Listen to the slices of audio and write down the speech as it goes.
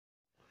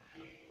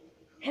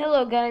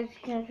Hello guys,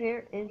 Kenneth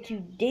here, and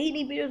today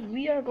videos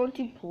we are going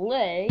to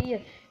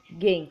play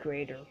Game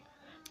Creator.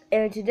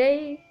 And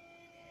today,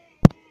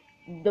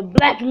 the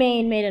Black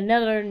Man made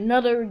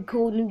another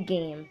cool new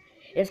game.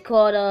 It's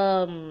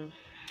called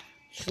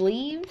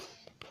Sleeves.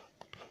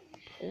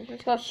 Is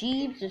it called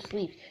Sheaves or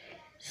Sleeves?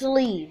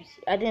 Sleeves.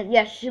 Sleeves. I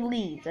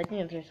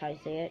think that's how you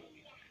say it.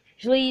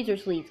 Sleeves or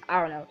Sleeves.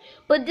 I don't know.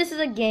 But this is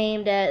a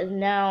game that is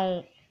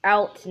now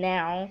out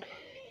now,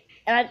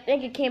 and I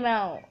think it came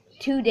out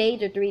 2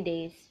 days or 3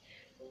 days.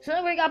 So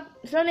this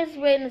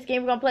way in this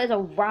game we're gonna play as a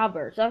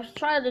robber. So I was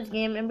trying this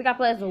game and we gotta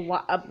play as we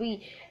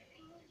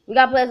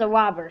gotta play as a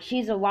robber.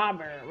 She's a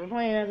robber. We're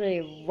playing as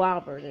a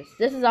robber.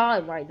 This is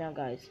odd right now,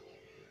 guys.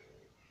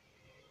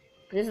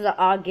 This is an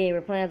odd game.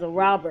 We're playing as a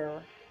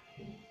robber.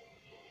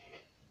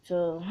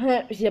 So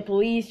see the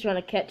police trying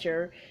to catch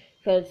her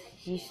because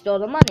she stole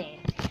the money.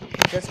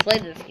 Let's play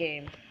this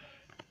game.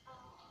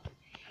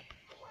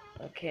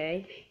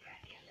 Okay.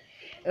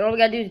 And all we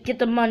gotta do is get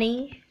the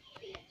money.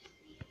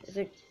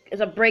 It's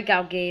a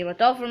breakout game. I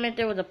thought for a minute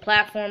there was a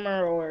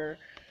platformer or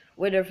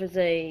whether if it's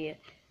a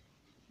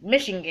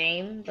mission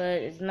game, but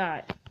it's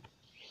not.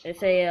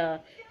 It's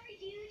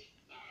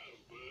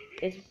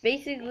it's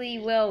basically,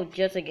 well,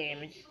 just a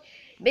game. It's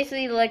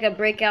basically like a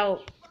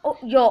breakout. Oh,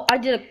 yo,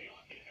 you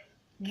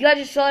guys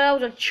just saw that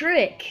was a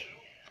trick.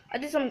 I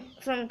did some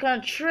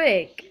kind of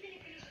trick.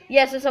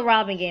 Yes, it's a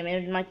robbing game,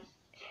 and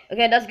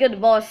okay, that's good. The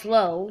ball is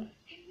slow.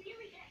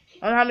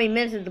 I don't know how many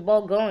minutes is the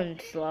ball going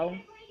slow.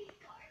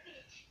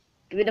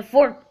 Give me the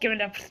fork. Give me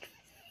the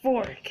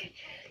fork.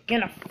 Give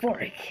me the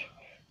fork.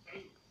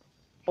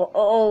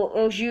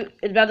 Oh, shoot.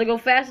 It's about to go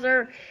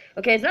faster.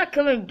 Okay, it's not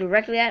coming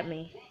directly at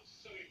me.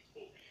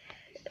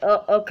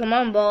 Oh, come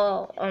on,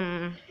 ball.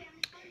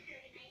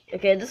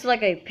 Okay, this is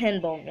like a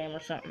pinball game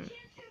or something.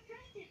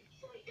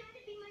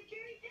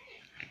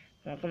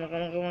 Come on.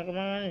 Come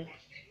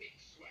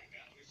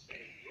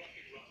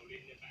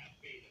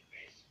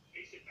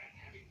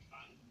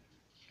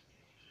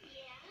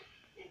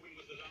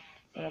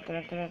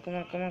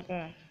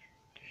on.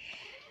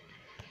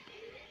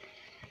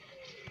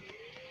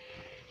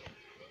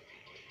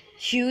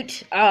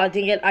 Shoot. Oh,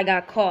 I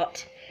got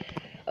caught.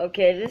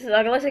 Okay, this is,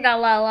 unless I got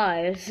a lot of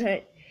lives.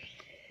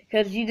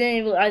 Cause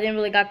I didn't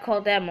really got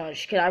caught that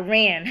much. Cause I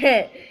ran.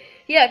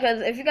 Yeah,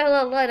 cause if you got a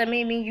lot of lives, that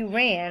may mean you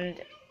ran.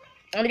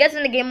 And I guess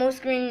in the game mode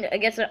screen, I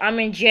guess I'm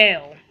in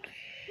jail.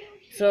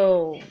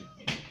 So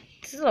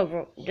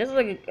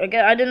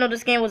again, I didn't know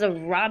this game was a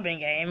robbing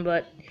game,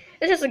 but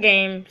it's just a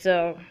game.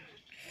 So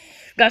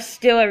got to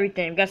steal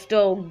everything. Got to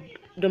steal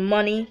the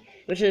money,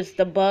 which is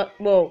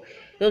well,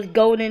 those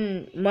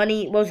golden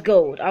money was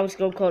gold. I was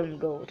gonna call them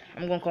gold.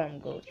 I'm gonna call them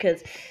gold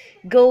because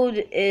gold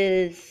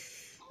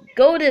is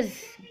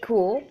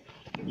cool.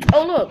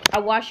 Oh look, I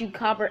watch you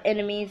copper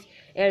enemies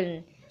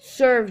and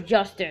serve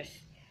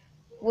justice.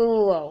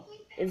 Whoa.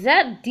 Is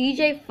that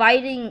DJ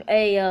fighting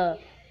a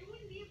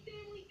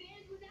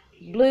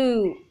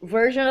blue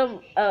version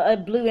of a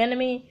blue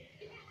enemy?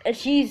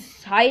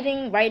 She's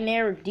hiding right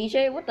near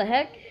DJ. What the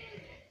heck?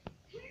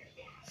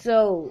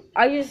 So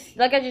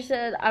like I just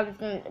said,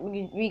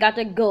 we got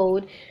the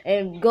gold,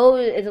 and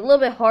gold is a little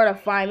bit hard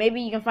to find.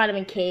 Maybe you can find them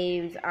in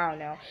caves. I don't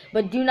know,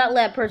 but do not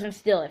let a person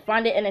steal it.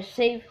 Find it in a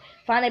safe.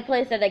 Find a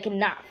place that they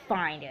cannot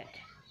find it.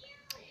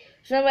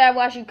 So anyway, I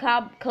watch you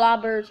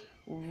clobbers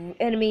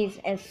enemies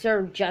and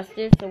serve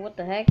justice. So what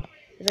the heck?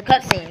 It's a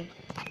cutscene.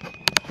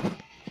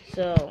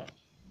 So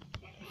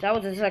that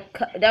was just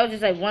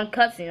like one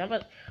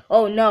cutscene.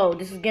 Oh no,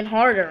 this is getting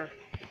harder.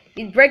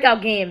 These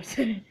breakout games.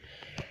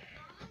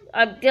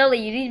 I'm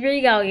telling you, these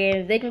breakout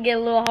games, they can get a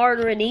little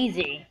harder and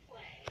easy.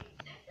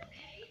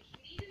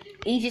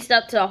 Easy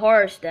step to a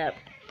hard step.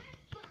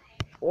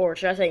 Or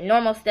should I say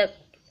normal step?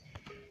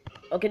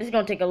 Okay, this is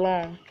gonna take so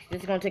long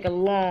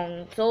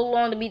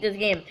to beat this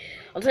game.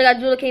 I'll tell you, I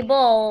gotta duplicate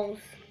balls.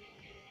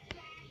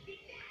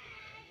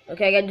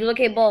 Okay, I gotta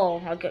duplicate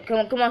ball. Okay,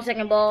 come on,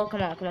 second ball.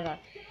 Come on.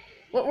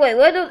 Wait, what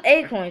are those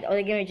A coins? Oh,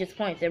 they give me just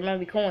points. They're gonna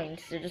be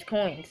coins. They're just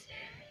coins.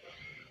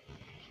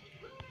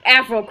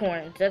 Afro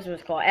coins. That's what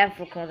it's called.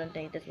 Afro coins, I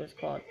think that's what it's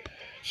called.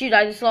 Shoot,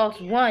 I just lost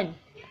one.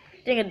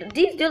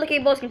 These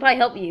duplicate balls can probably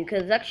help you,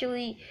 because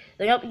actually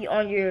they help you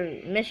on your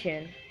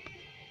mission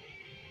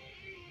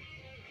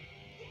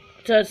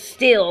to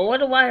steal. I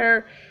wonder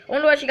why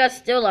she got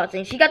steal a lot of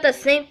things. She got the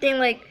same thing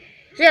like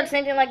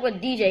what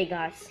DJ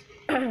got.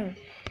 This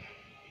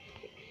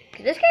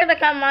character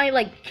kind of mind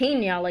like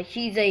Kenya.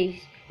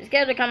 This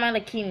character kind of mind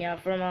like Kenya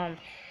from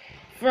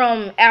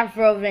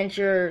Afro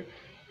Adventure.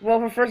 Well,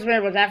 her first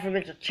adventure was Afro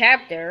Adventure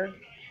chapter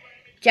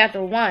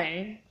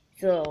 1.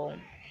 So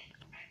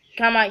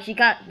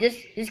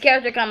this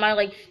character kind of mind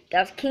like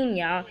that's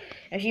Kenya,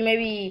 and she may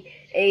be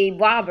a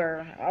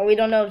robber. We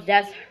don't know if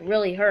that's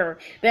really her.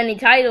 But in the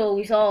title,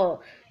 we saw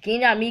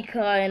Kenya,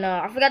 Mika, and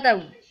I forgot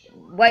that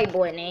white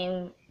boy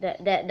name,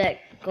 that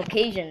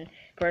Caucasian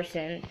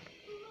person.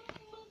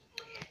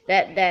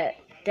 That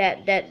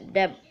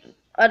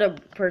other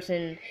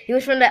person. He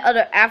was from that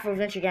other Afro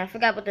Adventure game. I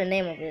forgot what the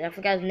name of it. I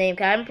forgot his name.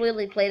 Cause I haven't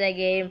really played that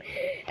game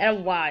in a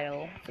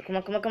while. So come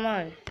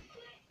on.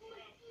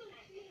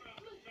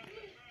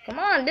 Come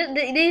on,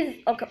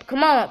 these. Oh,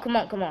 come on, come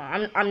on, come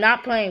on. I'm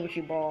not playing with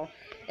you, ball.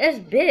 It's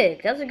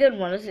big. That's a good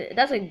one.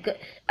 That's a good.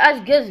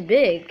 That's good as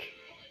big.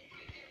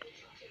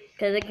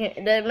 Cause it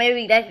can.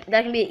 Maybe that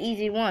can be an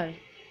easy one.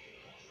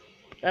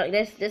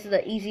 This is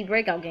an easy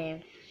breakout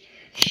game.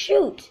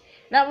 Shoot,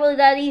 not really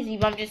that easy,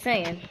 but I'm just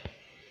saying.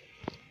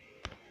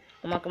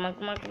 Come on, come on,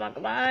 come on, come on,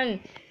 come on.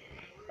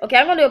 Okay,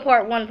 I'm gonna do a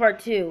part 1, part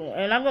 2,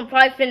 and I'm gonna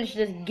probably finish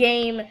this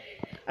game.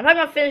 I'm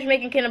probably gonna finish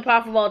making Kingdom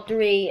Power Ball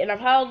 3, and I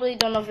probably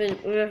don't know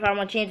if I'm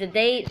gonna change the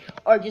date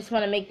or just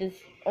wanna make this,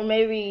 or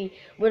maybe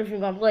what if we're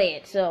gonna play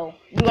it. So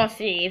we're gonna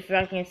see if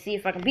I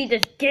can beat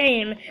this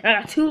game.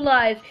 I got 2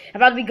 lives. I'm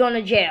about to be going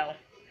to jail.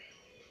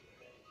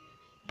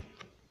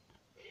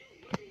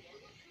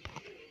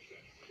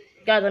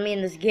 Guys, I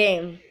mean this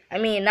game. I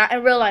mean not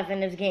in real life,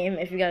 in this game.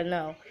 If you guys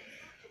know.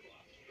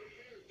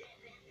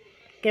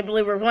 Can't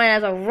believe we're playing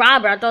as a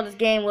robber. I thought this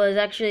game was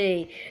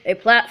actually a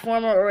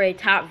platformer or a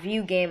top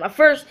view game. A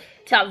first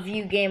top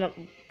view game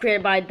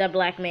created by the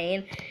Black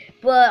Main.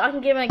 But I can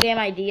give him a game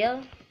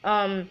idea.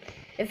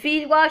 If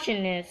he's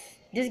watching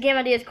this game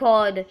idea is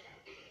called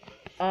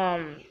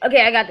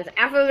okay, I got this.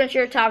 Alpha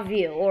Adventure Top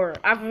View or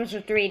Alpha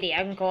Adventure 3D.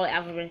 I can call it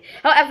Alpha Adventure.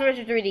 Oh, Alpha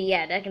Adventure 3D.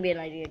 Yeah, that can be an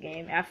idea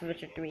game. Alpha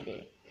Adventure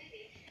 3D.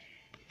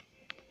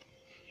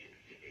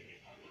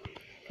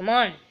 Come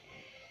on.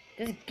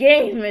 This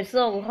game is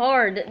so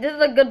hard. This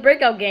is a good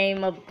breakout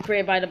game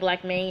created by the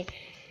Black Main.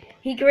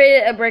 He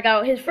created a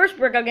breakout. His first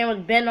breakout game was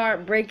Ben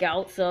Art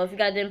Breakout. So if you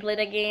guys didn't play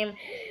that game,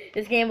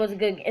 this game was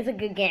it's a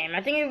good game.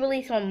 I think it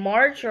released on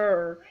March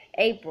or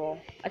April.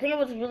 I think it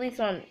was released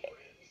on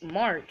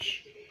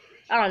March.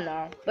 I don't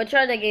know. But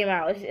try that game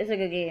out. It's a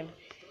good game.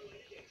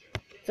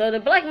 So the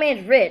Black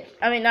Man's rich.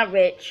 I mean, not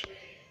rich.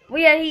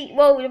 Well, yeah,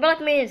 the Black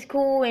Man is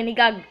cool and he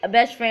got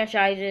best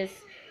franchises.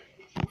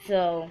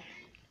 So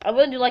I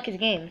really do like his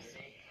games.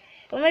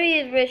 Well,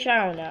 maybe he's rich,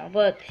 I don't know.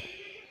 But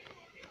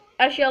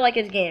actually, I like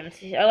his games.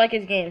 I like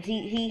his games.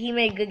 He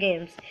made good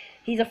games.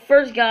 He's the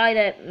first guy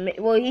that I don't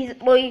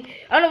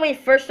know when he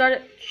first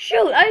started.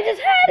 Shoot, I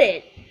just had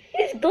it.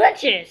 These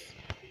glitches.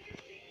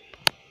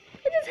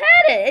 I just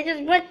had it. It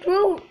just went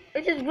through.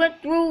 It just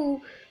went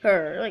through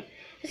her. Like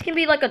this can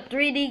be like a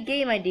 3D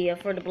game idea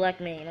for the Black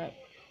Man. Like,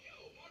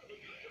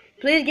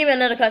 please give me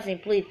another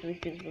cutscene. Please, please,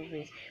 please, please,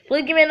 please.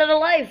 Please give me another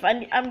life.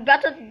 I'm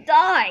about to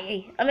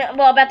die. I'm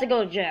about to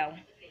go to jail.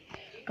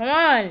 Come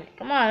on.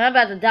 Come on. I'm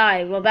about to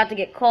die. We're about to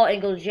get caught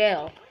and go to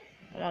jail.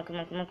 Come on, come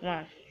on, come on, come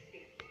on.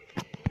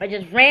 I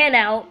just ran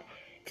out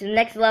to the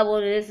next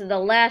level. This is the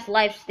last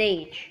life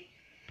stage.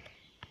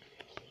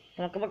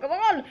 Come on, come on, come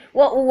on.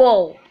 Whoa,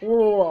 whoa,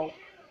 whoa.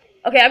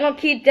 Okay, I'm going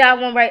to keep that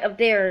one right up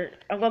there.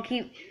 I'm going to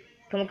keep...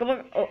 Come on, come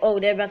on. Oh,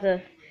 they're about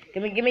to...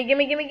 Gimme, gimme,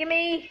 gimme, gimme,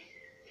 gimme.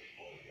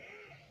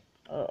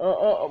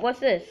 What's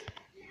this?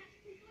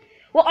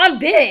 Well, I'm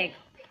big.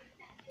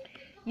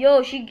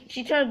 Yo,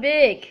 she turned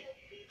big.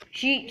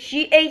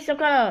 She ate some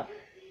kind of.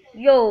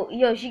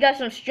 Yo, she got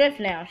some strength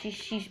now.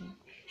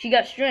 She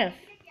got strength.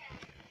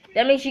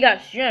 That means she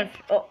got strength.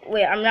 Oh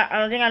wait, I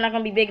don't think I'm not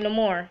gonna be big no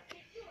more.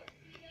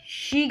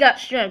 She got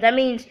strength. That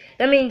means.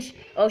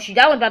 Oh,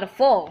 that one's about to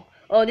fall.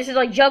 Oh, this is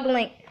like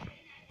juggling.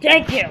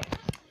 Thank you.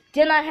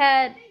 Then I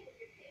had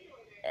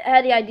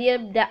the idea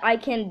that I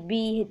can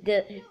be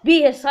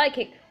his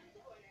sidekick.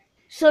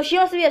 So she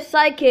wants to be a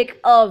sidekick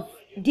of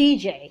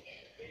DJ.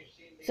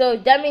 So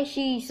that means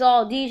she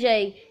saw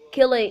DJ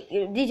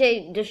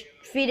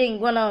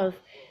defeating one of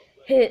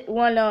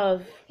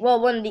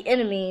the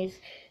enemies.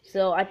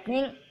 So I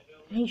think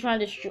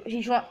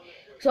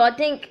so I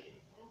think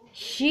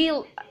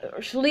Shieves,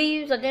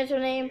 I think that's her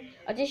name.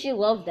 I think she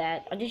loves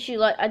that. I think she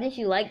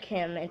liked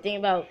him and think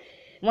about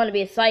want to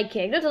be a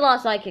sidekick. There's a lot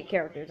of sidekick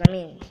characters. I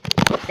mean,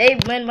 they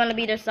want to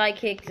be their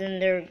sidekicks in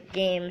their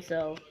game,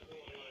 so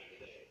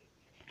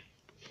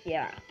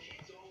yeah.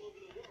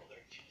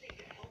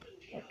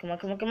 Oh, come on,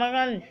 come on, come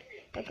on,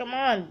 oh, come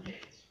on.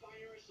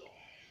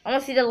 I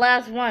want to see the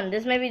last one.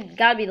 This maybe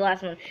gotta be the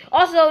last one.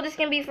 Also, this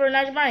can be for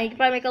Nigel Bryan. He can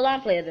probably make a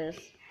long play of this.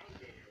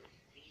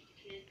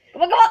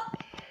 Come on, come on!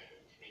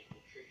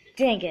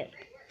 Dang it.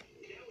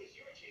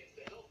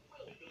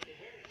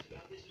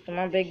 Come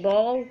on, big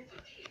ball.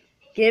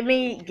 Give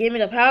me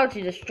the power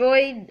to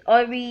destroy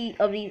every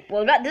of these.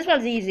 Well, this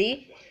one's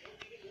easy.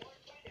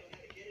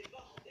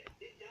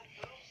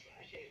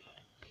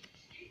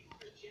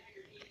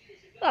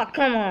 Oh,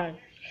 come on.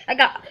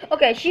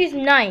 Okay, she's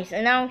nice,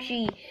 and now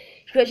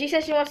because she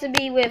says she wants to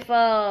be with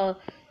the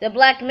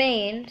Black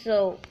Main,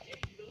 so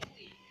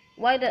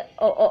why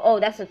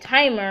that's a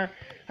timer.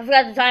 I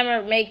forgot the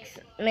timer makes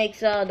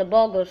the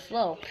ball go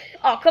slow.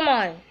 Oh, come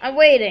on. I'm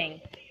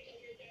waiting.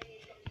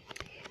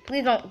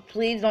 Please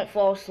don't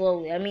fall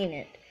slowly. I mean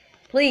it.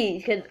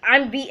 Please, because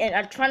I'm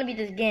trying to beat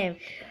this game.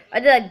 I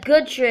did a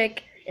good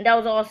trick, and that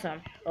was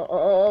awesome.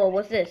 Oh,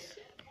 what's this?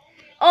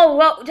 Oh,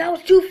 well, that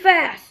was too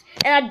fast.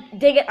 And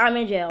I'm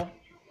in jail.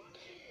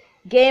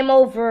 Game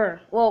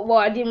over. Well,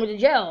 I didn't go to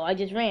jail. I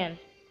just ran.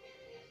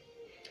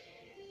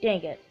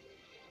 Dang it.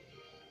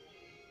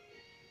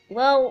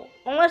 Well,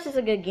 unless it's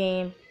a good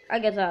game, I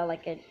guess I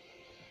like it.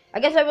 I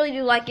guess I really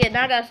do like it.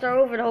 Now I gotta start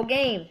over the whole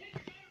game.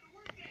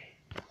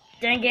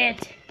 Dang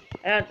it.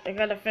 I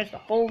gotta finish the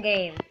whole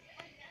game.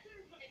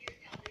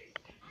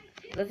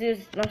 Let's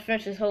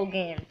finish this whole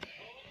game.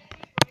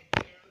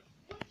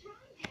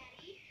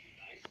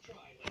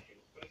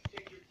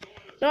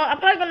 So I'm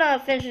probably gonna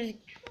finish this.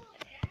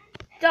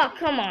 Oh,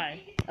 come on.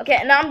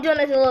 Okay, now I'm doing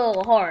this a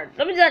little hard.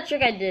 Let me do that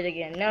trick I did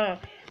again. Now,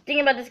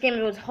 thinking about this game,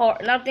 it was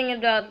hard. Now thinking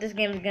about this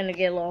game is gonna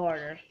get a little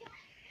harder.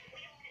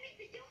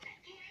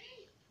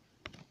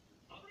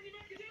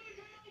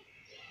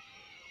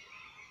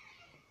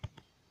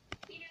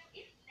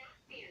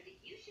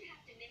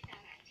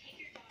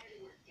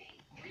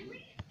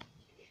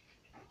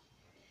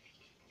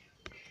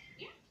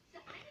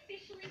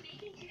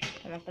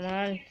 Come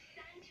on.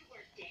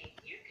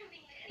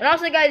 And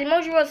also, guys,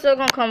 Emoji World's still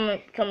gonna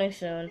coming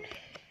soon.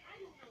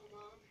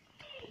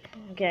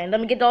 Okay,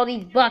 let me get all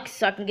these bucks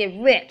so I can get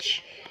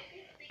rich.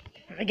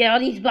 Let me get all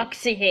these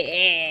bucks in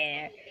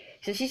here.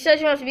 So she said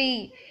she wants to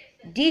be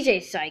DJ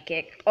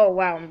Sidekick. Oh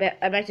wow, I'm back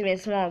to being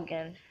small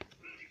again.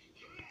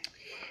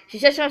 She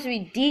said she wants to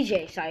be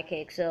DJ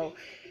Sidekick. So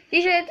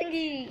DJ, I think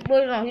he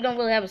don't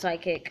really have a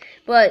sidekick,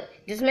 but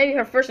just maybe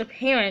her first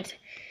appearance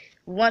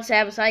wants to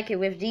have a sidekick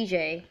with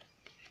DJ.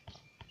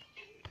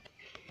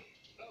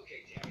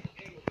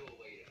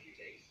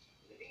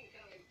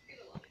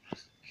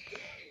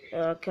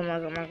 Come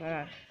on.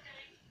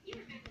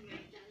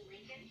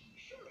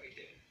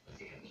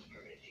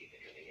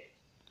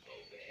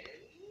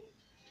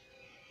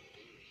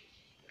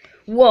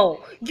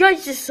 Whoa! You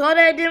guys just saw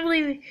that? It didn't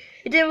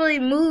really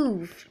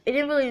move. It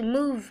didn't really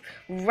move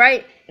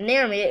right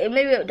near me.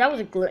 Maybe that was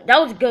a good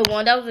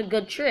one. That was a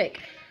good trick.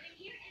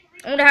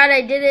 I wonder how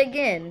they did it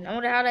again.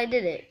 Come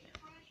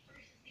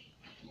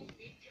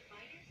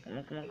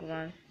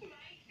on.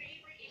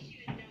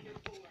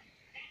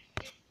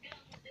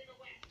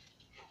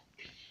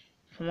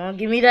 Come on,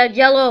 give me that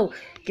yellow.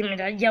 Give me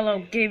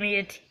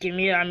it.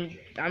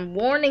 I'm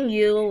warning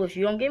you. If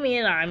you don't give me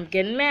it, I'm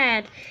getting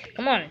mad.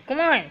 Come on.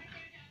 I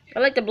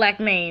like the black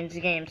mains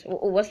games.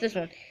 Oh, what's this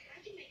one?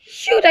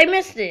 Shoot, I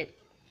missed it.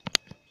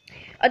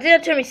 I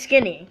did it turn me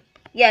skinny.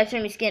 Yeah, it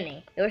turned me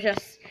skinny. It was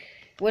just,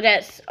 which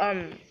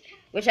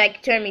I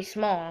turned me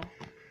small.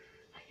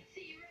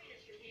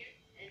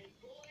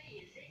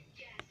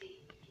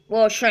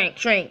 Well, shrink.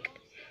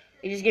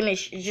 It just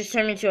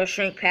turned me into a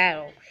shrink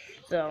paddle.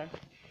 So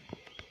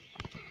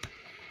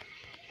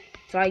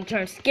I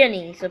turned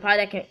skinny. So probably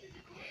that can.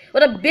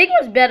 Well, the big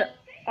one's better.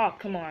 Oh,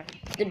 come on.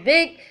 The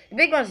big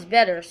one's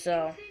better.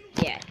 So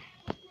yeah,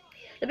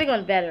 the big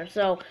one's better.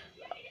 So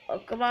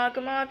come on.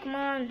 Come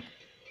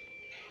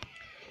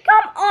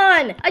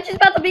on! I just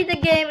about to beat the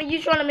game, and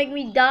you trying to make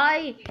me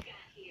die?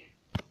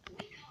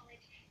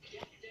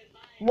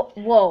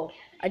 Whoa!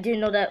 I didn't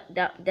know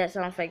that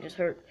sound effect just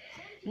hurt.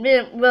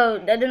 Well,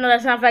 I didn't know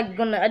that sound effect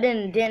I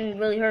didn't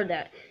really heard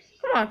that.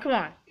 Come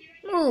on,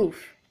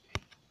 move.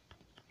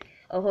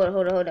 Oh,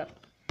 hold up.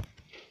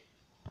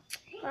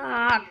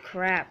 Ah,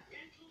 crap.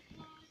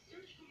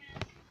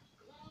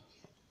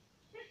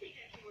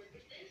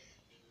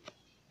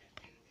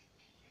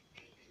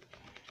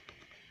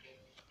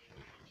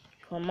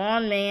 Come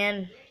on,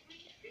 man.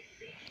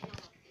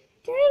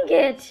 Dang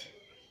it.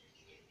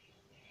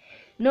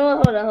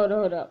 No,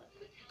 hold up.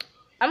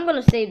 I'm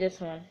gonna save this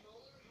one.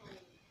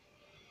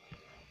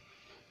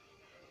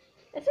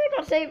 It's not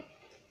gonna save.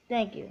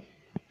 Thank you.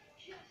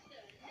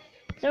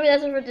 Sorry,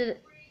 that's over to.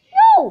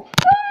 No!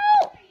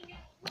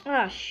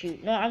 Ah,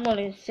 shoot. No, I'm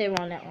gonna save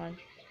on that one.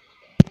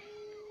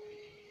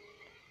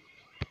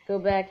 Go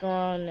back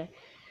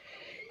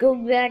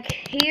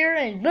here,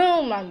 and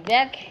boom, I'm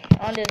back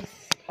on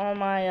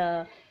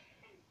my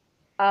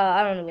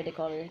I don't know what they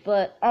call it,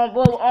 but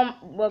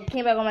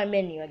came back on my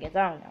menu, I guess.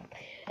 I don't know.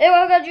 Anyway,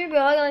 I got you,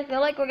 I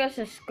like,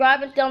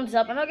 subscribe and thumbs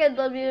up, and I hope you guys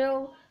love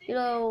video. I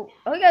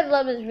hope you guys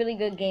love this really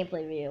good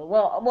gameplay video.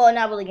 Well,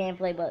 not really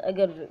gameplay, but a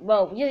good,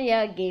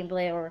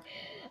 gameplay, or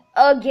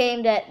a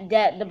game that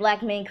the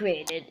Black Man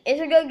created. It's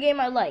a good game,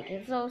 I like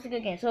it, so it's a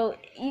good game. So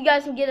you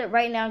guys can get it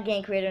right now,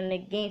 Game Creator, in the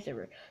game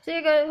server. So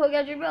you guys, hope you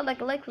guys do well, like,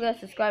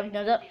 subscribe, and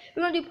thumbs up.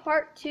 We're gonna do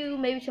part 2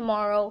 maybe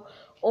tomorrow,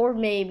 or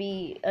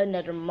maybe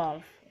another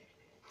month.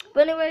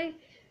 But anyway,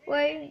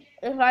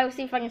 if I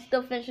see if I can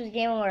still finish this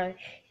game, or if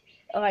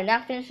I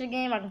not finish the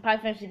game, I can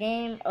probably finish the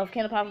game of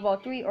Can of Pop Ball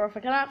 3, or if I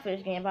cannot finish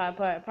the game, I'm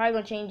probably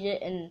gonna change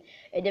it in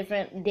a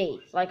different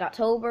date, like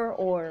October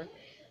or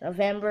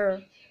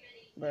November.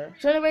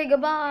 So anyway,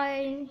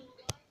 goodbye.